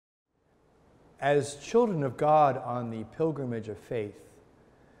As children of God on the pilgrimage of faith,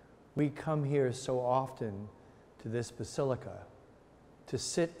 we come here so often to this basilica to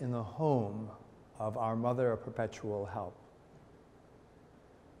sit in the home of our Mother of Perpetual Help.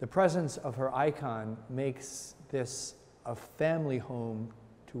 The presence of her icon makes this a family home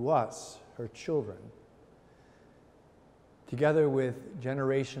to us, her children. Together with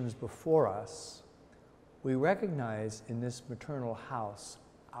generations before us, we recognize in this maternal house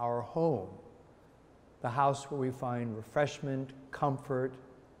our home, the house where we find refreshment, comfort,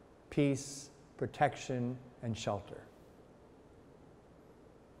 peace, protection, and shelter.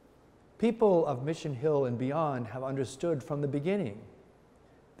 People of Mission Hill and beyond have understood from the beginning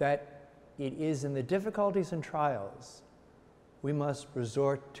that it is in the difficulties and trials we must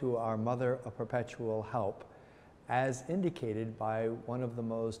resort to our Mother of Perpetual Help, as indicated by one of the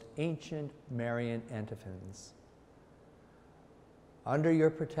most ancient Marian antiphons. Under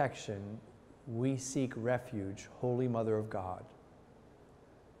your protection, we seek refuge, Holy Mother of God.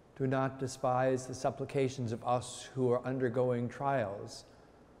 Do not despise the supplications of us who are undergoing trials,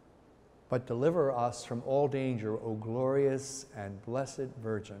 but deliver us from all danger, O glorious and blessed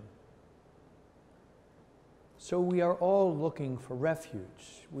Virgin. So we are all looking for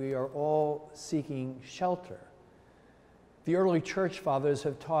refuge. We are all seeking shelter. The early church fathers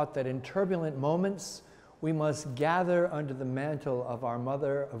have taught that in turbulent moments, we must gather under the mantle of our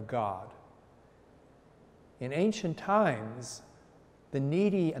Mother of God. In ancient times, the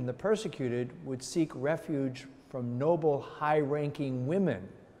needy and the persecuted would seek refuge from noble, high-ranking women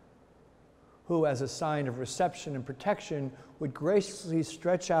who, as a sign of reception and protection, would graciously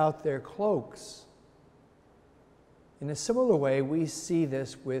stretch out their cloaks. In a similar way, we see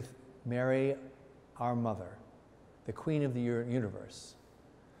this with Mary, our Mother, the Queen of the universe.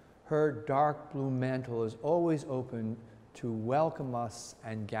 Her dark blue mantle is always open to welcome us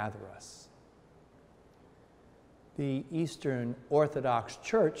and gather us. The Eastern Orthodox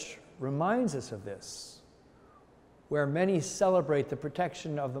Church reminds us of this, where many celebrate the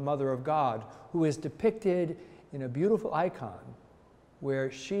protection of the Mother of God, who is depicted in a beautiful icon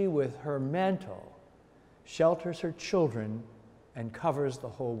where she, with her mantle, shelters her children and covers the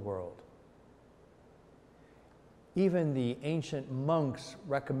whole world. Even the ancient monks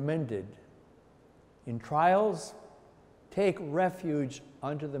recommended, in trials, take refuge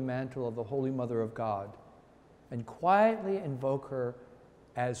under the mantle of the Holy Mother of God and quietly invoke her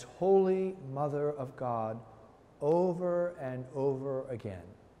as Holy Mother of God over and over again,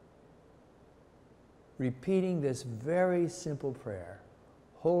 repeating this very simple prayer: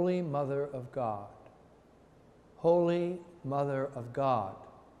 Holy Mother of God, Holy Mother of God,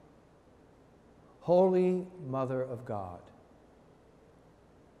 Holy Mother of God.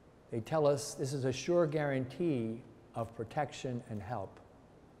 They tell us this is a sure guarantee of protection and help.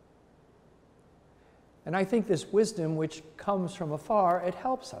 And I think this wisdom, which comes from afar, it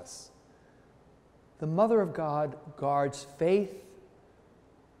helps us. The Mother of God guards faith.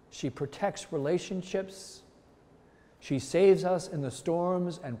 She protects relationships. She saves us in the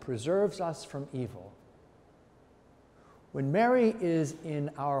storms and preserves us from evil. When Mary is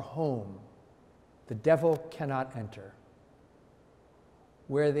in our home, the devil cannot enter.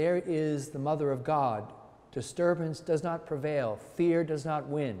 Where there is the Mother of God, disturbance does not prevail, fear does not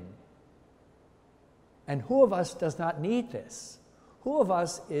win. And who of us does not need this? Who of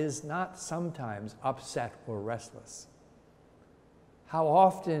us is not sometimes upset or restless? How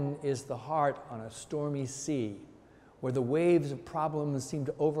often is the heart on a stormy sea, where the waves of problems seem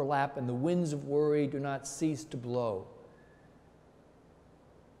to overlap and the winds of worry do not cease to blow?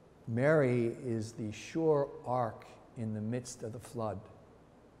 Mary is the sure ark in the midst of the flood.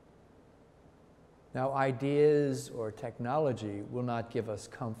 Now, ideas or technology will not give us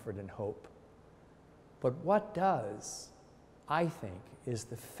comfort and hope. But what does, I think, is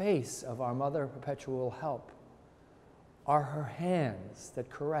the face of our Mother of Perpetual Help, are her hands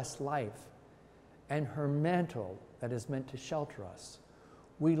that caress life and her mantle that is meant to shelter us.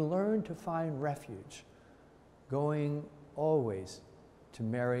 We learn to find refuge, going always to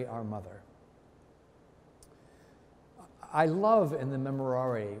Mary, our Mother. I love in the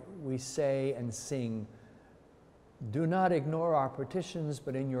Memorare we say and sing, "Do not ignore our petitions,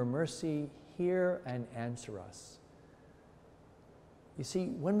 but in your mercy hear and answer us." You see,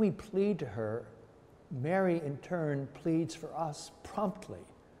 when we plead to her, Mary in turn pleads for us promptly.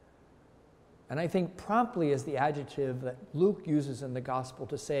 And I think promptly is the adjective that Luke uses in the gospel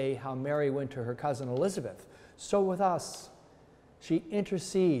to say how Mary went to her cousin Elizabeth. So with us, she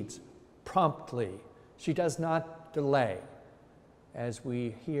intercedes promptly. She does not delay, as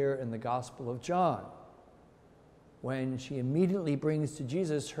we hear in the Gospel of John, when she immediately brings to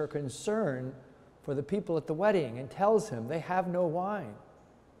Jesus her concern for the people at the wedding and tells him they have no wine.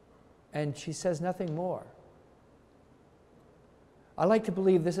 And she says nothing more. I like to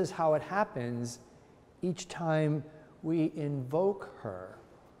believe this is how it happens each time we invoke her.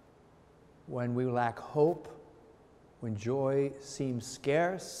 When we lack hope, when joy seems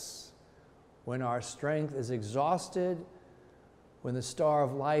scarce, when our strength is exhausted, when the star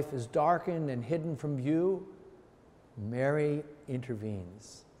of life is darkened and hidden from view, Mary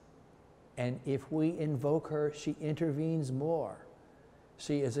intervenes. And if we invoke her, she intervenes more.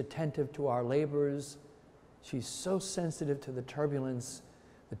 She is attentive to our labors. She's so sensitive to the turbulence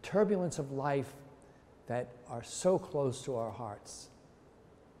of life that are so close to our hearts.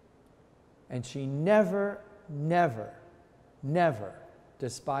 And she never, never, never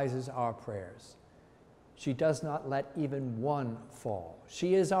despises our prayers. She does not let even one fall.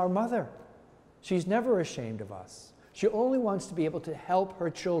 She is our mother. She's never ashamed of us. She only wants to be able to help her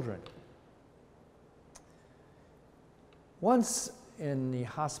children. Once in the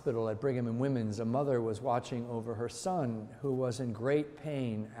hospital at Brigham and Women's, a mother was watching over her son who was in great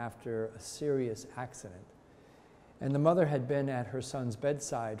pain after a serious accident. And the mother had been at her son's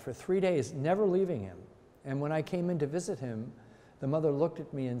bedside for 3 days, never leaving him. And when I came in to visit him, the mother looked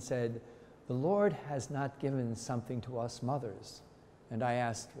at me and said, "The Lord has not given something to us mothers." And I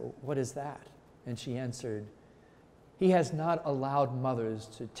asked, "Well, what is that?" And she answered, "He has not allowed mothers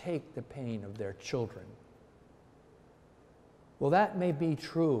to take the pain of their children." Well, that may be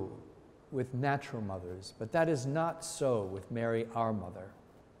true with natural mothers, but that is not so with Mary, our mother.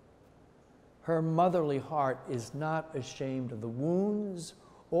 Her motherly heart is not ashamed of the wounds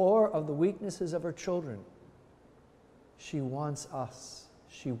or of the weaknesses of her children. She wants us.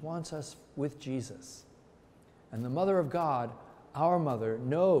 She wants us with Jesus. And the Mother of God, our mother,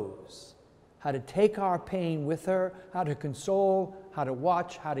 knows how to take our pain with her, how to console, how to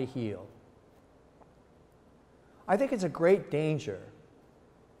watch, how to heal. I think it's a great danger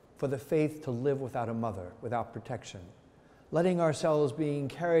for the faith to live without a mother, without protection, letting ourselves being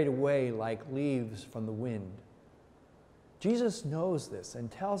carried away like leaves from the wind. Jesus knows this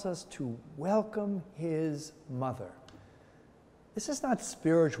and tells us to welcome his mother. This is not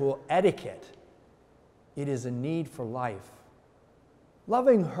spiritual etiquette. It is a need for life.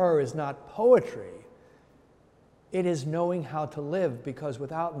 Loving her is not poetry. It is knowing how to live, because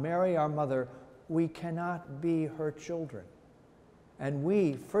without Mary, our mother, we cannot be her children. And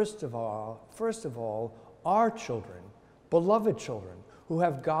we, first of all, are children, beloved children, who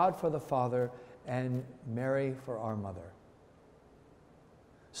have God for the Father and Mary for our mother.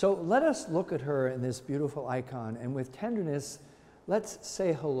 So let us look at her in this beautiful icon, and with tenderness, let's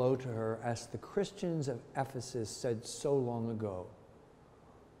say hello to her as the Christians of Ephesus said so long ago.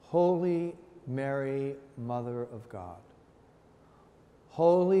 Holy Mary, Mother of God.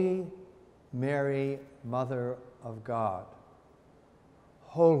 Holy Mary, Mother of God.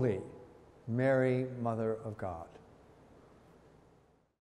 Holy Mary, Mother of God.